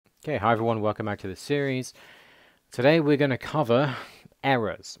Okay, hi everyone, welcome back to the series. Today we're going to cover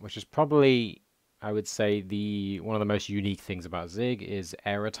errors, which is probably, I would say, the one of the most unique things about Zig is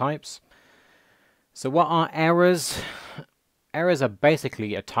error types. So what are errors? Errors are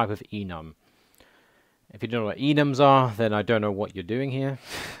basically a type of enum. If you don't know what enums are, then I don't know what you're doing here.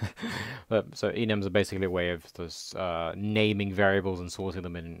 So enums are basically a way of just naming variables and sorting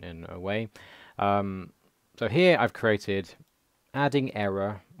them in a way. So here I've created adding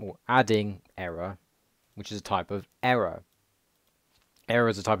error, which is a type of error. Error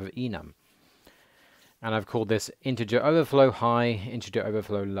is a type of enum. And I've called this integer overflow high, integer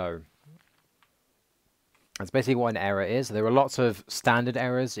overflow low. That's basically what an error is. There are lots of standard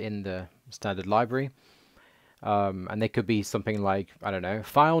errors in the standard library. And they could be something like, I don't know,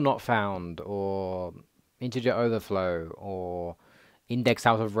 file not found, or integer overflow, or index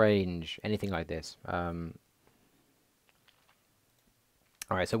out of range, anything like this.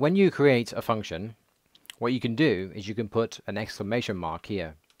 Alright, so when you create a function, what you can do is you can put an exclamation mark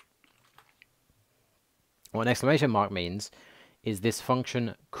here. What an exclamation mark means is this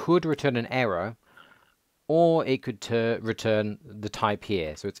function could return an error, or it could return the type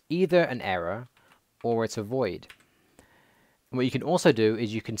here. So it's either an error or it's a void. And what you can also do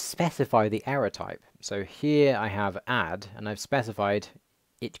is you can specify the error type. So here I have add, and I've specified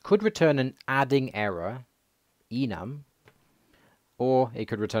it could return an adding error, enum, or it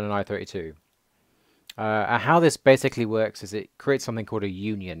could return an I32. How this basically works is it creates something called a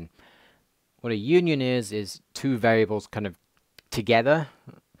union. What a union is two variables kind of together,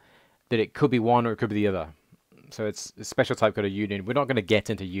 that it could be one or it could be the other. So it's a special type called a union. We're not going to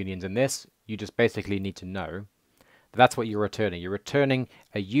get into unions in this. You just basically need to know that that's what you're returning. You're returning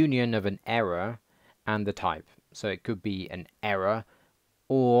a union of an error and the type. So it could be an error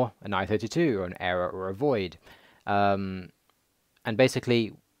or an I32, or an error or a void. And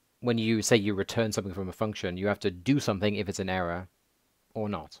basically, when you say you return something from a function, you have to do something if it's an error or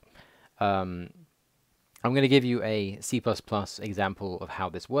not. I'm going to give you a C++ example of how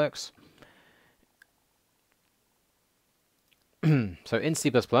this works. So in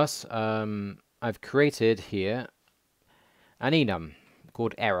C++, I've created here an enum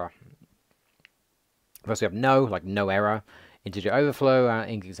called error. First we have no, like no error, integer overflow,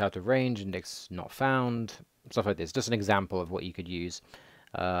 index out of range, index not found, stuff like this. Just an example of what you could use.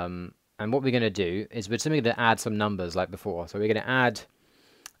 And what we're going to do is we're simply going to add some numbers like before. So we're going to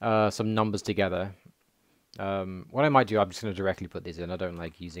add some numbers together. What I might do, I'm just going to directly put these in. I don't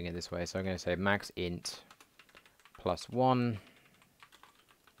like using it this way. So I'm going to say max int plus 1,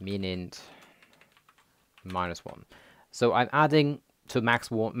 min int minus 1. So I'm adding to max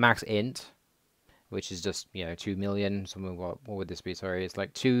int, which is just, 2 million. What would this be? Sorry, it's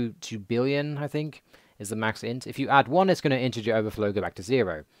like 2 billion, I think, is the max int. If you add 1, it's going to integer overflow go back to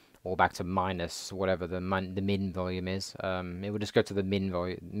 0, or back to minus whatever the min volume is. It will just go to the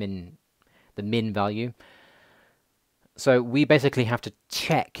min value. So we basically have to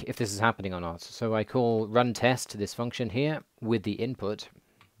check if this is happening or not. So I call run test to this function here with the input,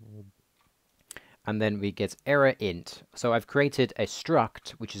 and then we get error int. So I've created a struct,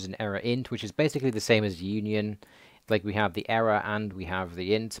 which is an error int, which is basically the same as union. Like we have the error and we have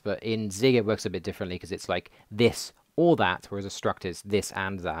the int, but in Zig it works a bit differently because it's like this or that, whereas a struct is this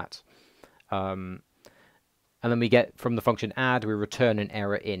and that. And then we get, from the function add, we return an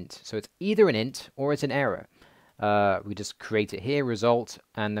error int. So it's either an int or it's an error. We just create it here, result,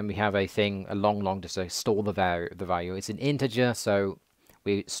 and then we have a thing, a long just to store the value. It's an integer, so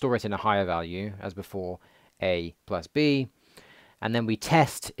we store it in a higher value, as before, a plus b, and then we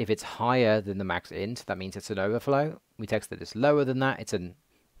test if it's higher than the max int. That means it's an overflow. We test that it's lower than that. It's an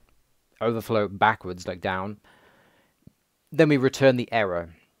overflow backwards, like down. Then we return the error.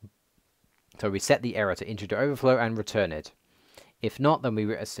 So we set the error to integer overflow and return it. If not, then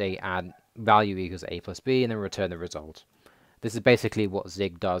we say add value equals a plus b, and then return the result. This is basically what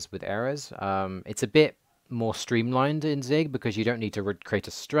Zig does with errors. It's a bit more streamlined in Zig because you don't need to create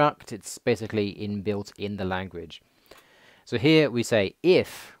a struct. It's basically inbuilt in the language. So here we say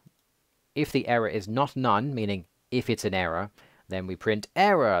if the error is not none, meaning if it's an error, then we print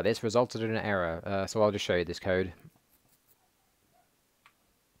error. This resulted in an error. So I'll just show you this code.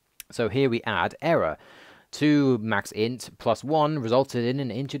 So here we add error. 2 max int plus 1 resulted in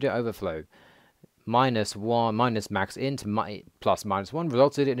an integer overflow. Minus 1 minus max int plus minus 1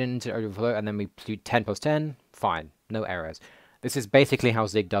 resulted in an integer overflow, and then we do 10 plus 10, fine, no errors. This is basically how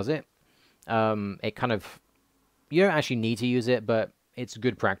Zig does it. It kind of, you don't actually need to use it, but it's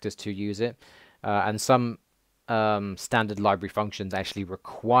good practice to use it. And some standard library functions actually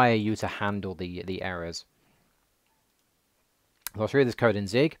require you to handle the errors. So I'll show you this code in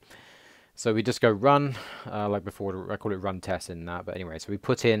Zig. So we just go run, like before, I call it run test in that, but anyway, so we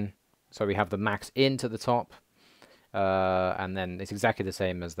put in, so we have the max int at the top, and then it's exactly the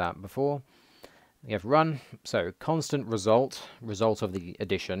same as that before. We have run, so constant result of the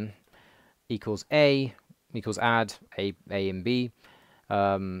addition, equals A, equals add, A and B.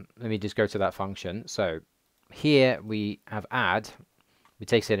 Let me just go to that function. So here we have add, we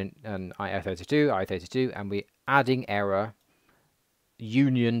takes in an I32, and we're adding error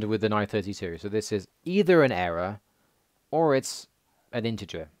unioned with an I32. So this is either an error or it's an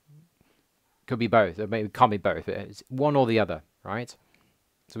integer. Could be both. It can't be both. It's one or the other, right?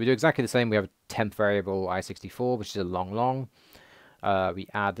 So we do exactly the same. We have a temp variable I64, which is a long. We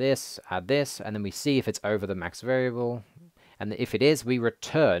add this, and then we see if it's over the max variable. And if it is, we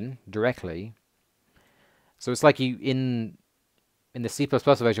return directly. So it's like in the C++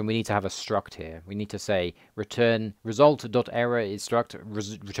 version, we need to have a struct here. We need to say return result.error is struct,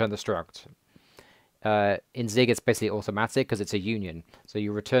 return the struct. In Zig, it's basically automatic because it's a union. So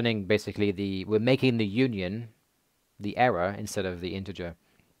you're returning basically we're making the union the error instead of the integer.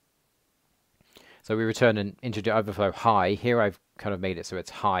 So we return an integer overflow high. Here I've kind of made it so it's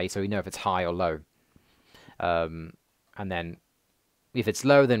high, so we know if it's high or low. And then if it's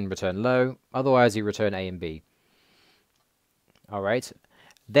low, then return low. Otherwise, you return A and B. All right.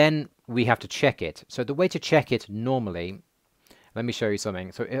 Then we have to check it. So the way to check it normally, let me show you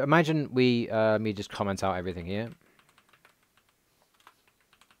something. So imagine let me just comment out everything here.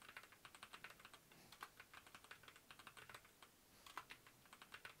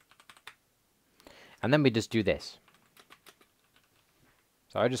 And then we just do this.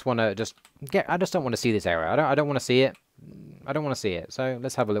 So I just want to I just don't want to see this error. I don't want to see it. I don't want to see it. So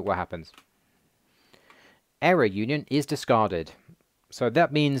let's have a look what happens. Error union is discarded. So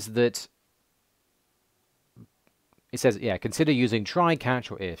that means that it says, yeah, consider using try,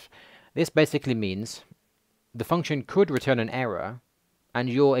 catch, or if. This basically means the function could return an error and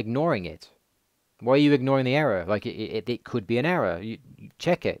you're ignoring it. Why are you ignoring the error? Like, it could be an error. You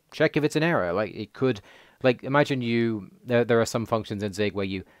check it. Check if it's an error. Like, it could... Like, imagine there are some functions in Zig where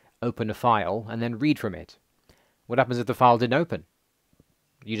you open a file and then read from it. What happens if the file didn't open?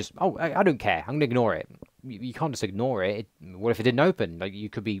 You just, oh, I don't care. I'm going to ignore it. You can't just ignore it. What if it didn't open? Like,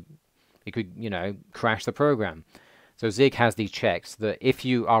 it could, you know, crash the program. So Zig has these checks that if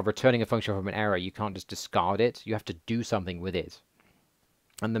you are returning a function from an error, you can't just discard it. You have to do something with it.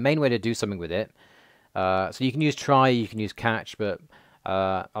 And the main way to do something with it, so you can use try, you can use catch, but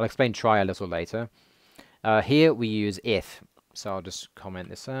I'll explain try a little later. Here we use if. So I'll just comment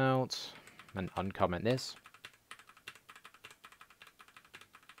this out and uncomment this.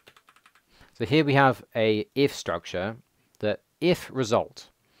 So here we have a if structure that if result.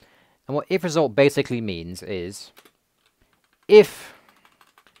 And what if result basically means is if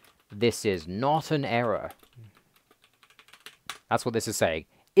this is not an error. That's what this is saying.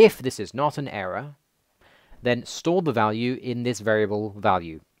 If this is not an error, then store the value in this variable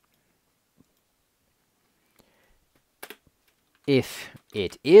value. If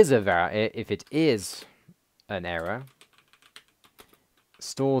it is an error,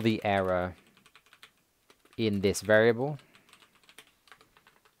 store the error in this variable.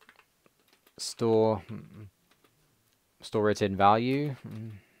 Store it in value.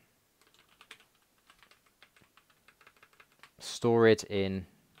 Store it in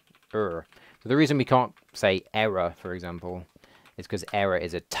error. So the reason we can't say error, for example, is because error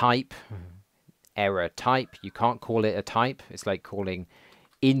is a type. Error type. You can't call it a type. It's like calling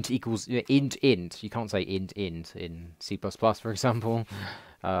int equals int. You can't say int in C++, for example.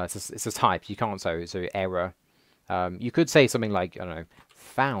 It's a type. You can't say so error. You could say something like, I don't know,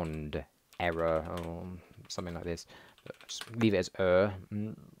 found error or something like this. But just leave it as error.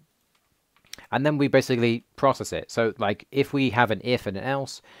 And then we basically process it. So like if we have an if and an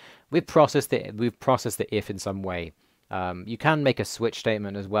else, we've processed the if in some way. You can make a switch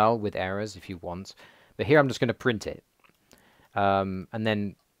statement as well with errors if you want, but here I'm just going to print it. And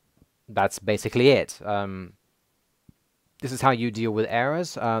then that's basically it. This is how you deal with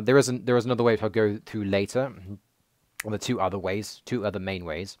errors. There is another way which I'll go through later. Or the two other main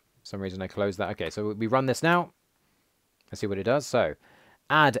ways. For some reason I closed that. Okay, so we run this now. Let's see what it does. So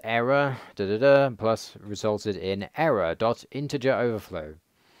add error plus resulted in error dot integer overflow.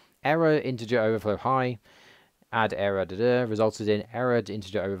 Error integer overflow high. Add error resulted in error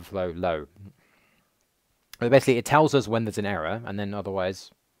integer overflow low. But basically it tells us when there's an error, and then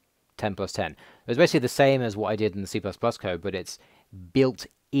otherwise 10 plus 10. It's basically the same as what I did in the C++ code, but it's built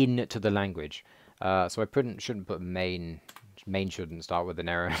into the language. So I shouldn't put main, main shouldn't start with an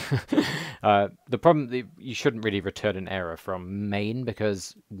error. The problem, you shouldn't really return an error from main,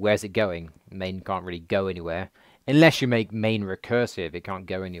 because where's it going? Main can't really go anywhere. Unless you make main recursive, it can't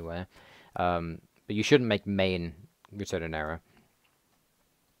go anywhere. But you shouldn't make main return an error.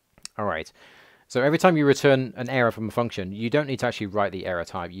 Alright, so every time you return an error from a function, you don't need to actually write the error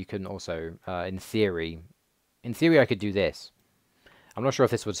type. You can also, in theory I could do this. I'm not sure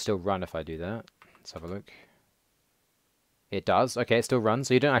if this would still run if I do that. Let's have a look. It does. Okay, it still runs,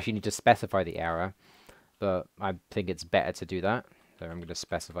 so you don't actually need to specify the error, but I think it's better to do that. So I'm going to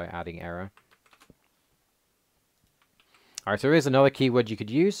specify adding error. Alright, so there is another keyword you could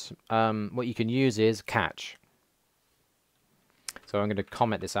use. What you can use is catch. So I'm going to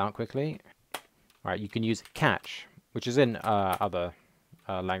comment this out quickly. Alright, you can use catch, which is in other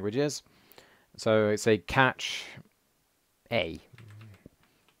languages. So say catch A.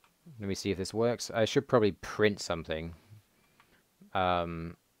 Let me see if this works. I should probably print something. I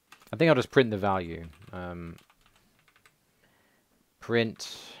think I'll just print the value.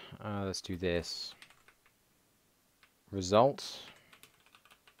 Print, let's do this. Result.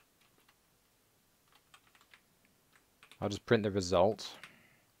 I'll just print the result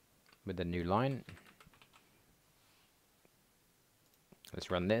with the new line.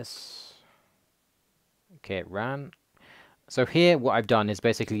 Let's run this. Okay, it ran. So here what I've done is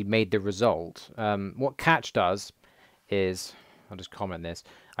basically made the result. What catch does is, I'll just comment this.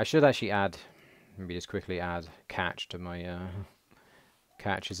 I should actually add, maybe just quickly add catch to my,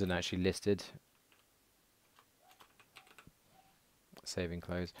 catch isn't actually listed. Save and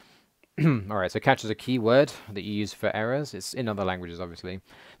close. Alright, so catch is a keyword that you use for errors. It's in other languages, obviously.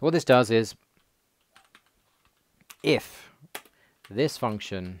 What this does is, if this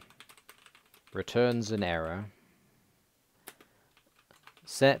function returns an error,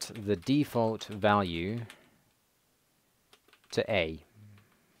 set the default value to A.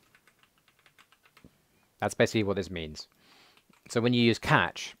 That's basically what this means. So when you use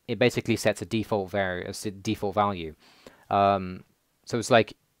catch, it basically sets a default value. So it's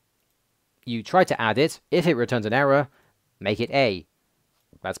like, you try to add it. If it returns an error, make it A.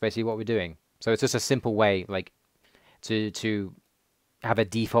 That's basically what we're doing. So it's just a simple way, like, to have a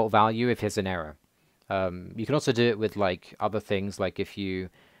default value if there's an error. You can also do it with like other things, like if you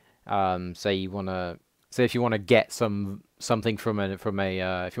say you want to get something from a if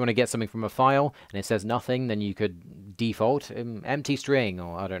you want to get something from a file and it says nothing, then you could default empty string,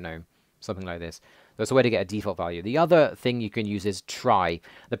 or I don't know, something like this. That's a way to get a default value. The other thing you can use is try.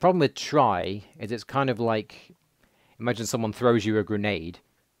 The problem with try is it's kind of like, imagine someone throws you a grenade.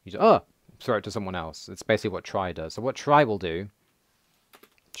 You say, oh, throw it to someone else. It's basically what try does. So what try will do,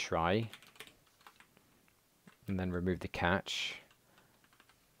 try, and then remove the catch.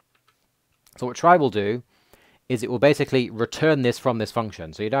 So what try will do is it will basically return this from this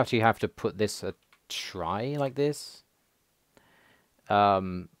function. So you'd actually have to put this a try like this.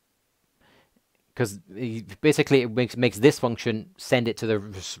 Because basically it makes this function send it to the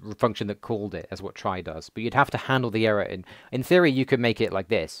function that called it, as what try does. But you'd have to handle the error. In theory, you could make it like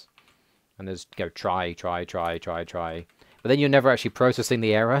this. And just go try. But then you're never actually processing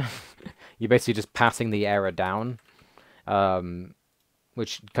the error. You're basically just passing the error down.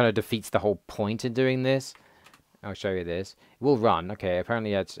 Which kind of defeats the whole point in doing this. I'll show you this. It will run. Okay,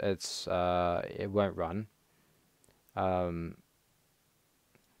 apparently it won't run. Let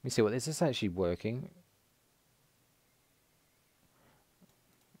me see, what is this actually working?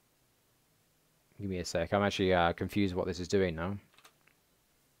 Give me a sec. I'm actually confused what this is doing now.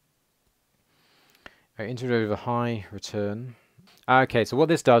 Integer over high, return. Okay, so what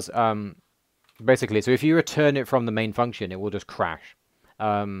this does, basically, so if you return it from the main function, it will just crash.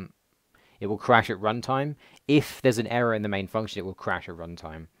 It will crash at runtime. If there's an error in the main function, it will crash at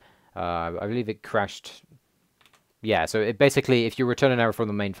runtime. I believe it crashed. Yeah, so it basically, if you return an error from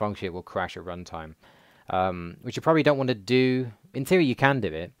the main function, it will crash at runtime. Which you probably don't want to do. In theory, you can do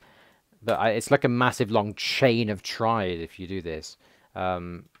it, but it's like a massive long chain of tries if you do this.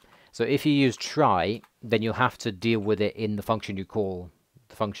 So if you use try, then you'll have to deal with it in the function you call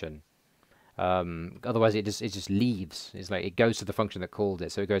the function. Otherwise, it just leaves. It's like it goes to the function that called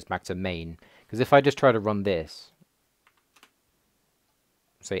it, so it goes back to main. Because if I just try to run this,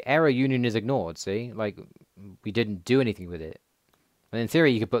 say error union is ignored. See, like we didn't do anything with it. And in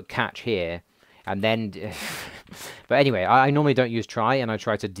theory, you could put catch here, and then. But anyway, I normally don't use try, and I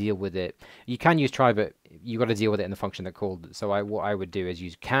try to deal with it. You can use try, but you got to deal with it in the function that called it. So what I would do is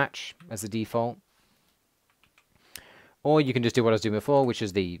use catch as the default, or you can just do what I was doing before, which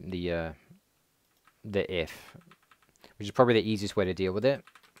is the if, which is probably the easiest way to deal with it.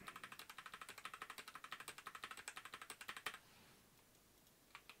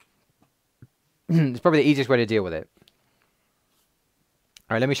 It's probably the easiest way to deal with it.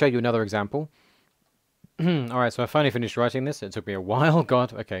 All right, let me show you another example. All right, so I finally finished writing this. It took me a while.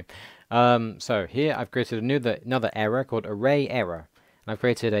 God, okay. So here I've created another error called array error. And I've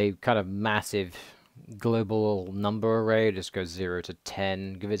created a kind of massive global number array. It just goes 0 to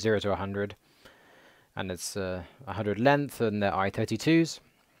 10, give it 0 to 100. And it's 100 length, and they're I32s.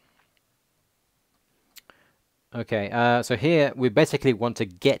 Okay, so here we basically want to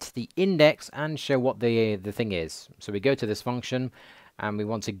get the index and show what the thing is. So we go to this function, and we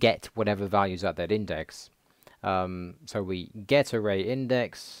want to get whatever values at that index. So we get array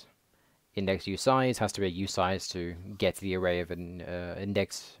index usize has to be a usize to get the array of an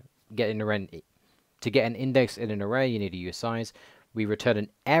index. To get an index in an array, you need a usize. We return an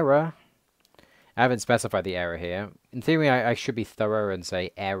error. I haven't specified the error here. In theory, I should be thorough and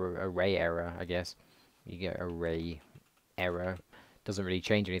say array error, I guess. You get array error. Doesn't really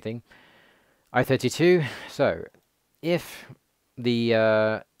change anything. I32. So if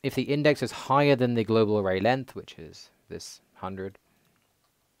the index is higher than the global array length, which is this 100,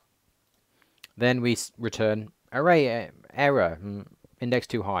 then we return array error, index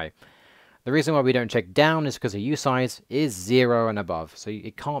too high. The reason why we don't check down is because the usize is 0 and above, so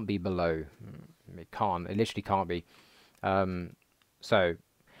it can't be below. It literally can't be. So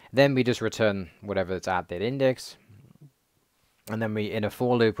then we just return whatever it's at that index, and then in a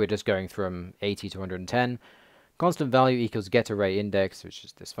for loop we're just going from 80 to 110. Constant value equals get array index, which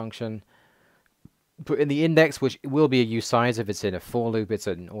is this function. Put in the index, which will be a usize. If it's in a for loop, it's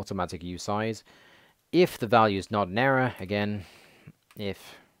an automatic usize. If the value is not an error, again,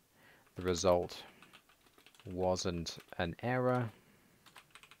 if the result wasn't an error,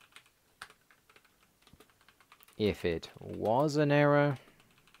 if it was an error,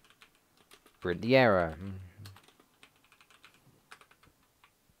 print the error.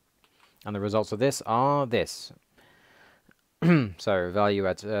 And the results of this are this. So value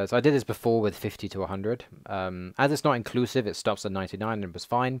at, so I did this before with 50 to 100. As it's not inclusive, it stops at 99 and it was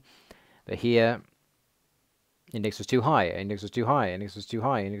fine. But here, index was too high, index was too high, index was too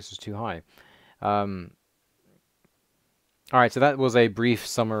high, index was too high. Alright, so that was a brief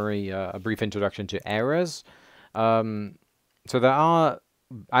summary, a brief introduction to errors. So there are,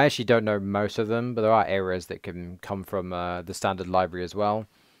 I actually don't know most of them, but there are errors that can come from the standard library as well.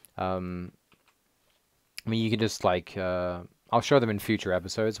 I mean, you can just like, I'll show them in future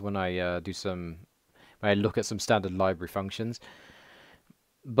episodes when I when I look at some standard library functions.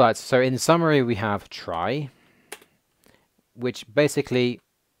 But, so in summary, we have try, which basically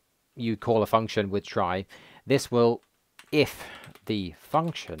you call a function with try. This will, if the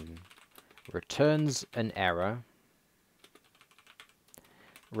function returns an error,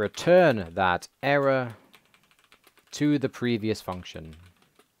 return that error to the previous function.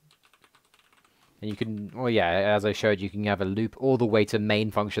 And you can, well, yeah, as I showed, you can have a loop all the way to main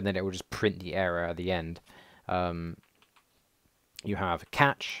function, then it will just print the error at the end. You have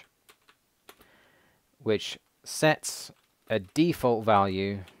catch, which sets a default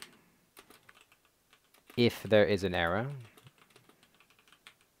value if there is an error.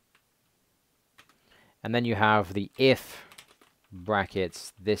 And then you have the if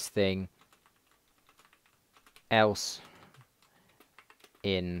brackets this thing else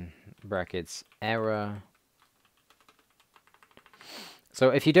in brackets error. So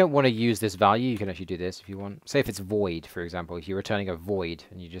if you don't want to use this value, you can actually do this if you want. Say if it's void, for example, if you're returning a void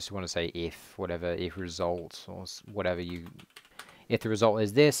and you just want to say if, whatever, if result or whatever if the result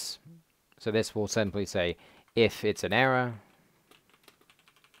is this, so this will simply say if it's an error.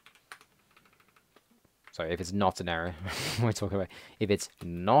 Sorry, if it's not an error. We're talking about if it's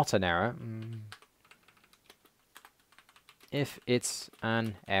not an error. If it's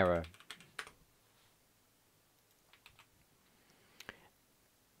an error.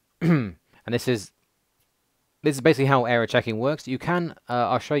 And this is basically how error checking works. You can,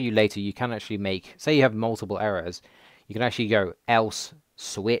 I'll show you later, you can actually make, say you have multiple errors, you can actually go else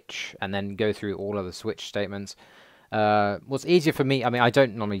switch and then go through all of the switch statements. What's easier for me, I mean, I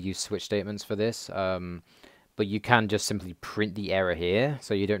don't normally use switch statements for this, but you can just simply print the error here,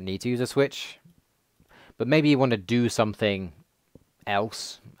 so you don't need to use a switch. But maybe you want to do something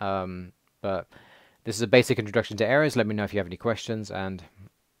else. But this is a basic introduction to errors. Let me know if you have any questions, and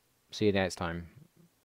see you next time.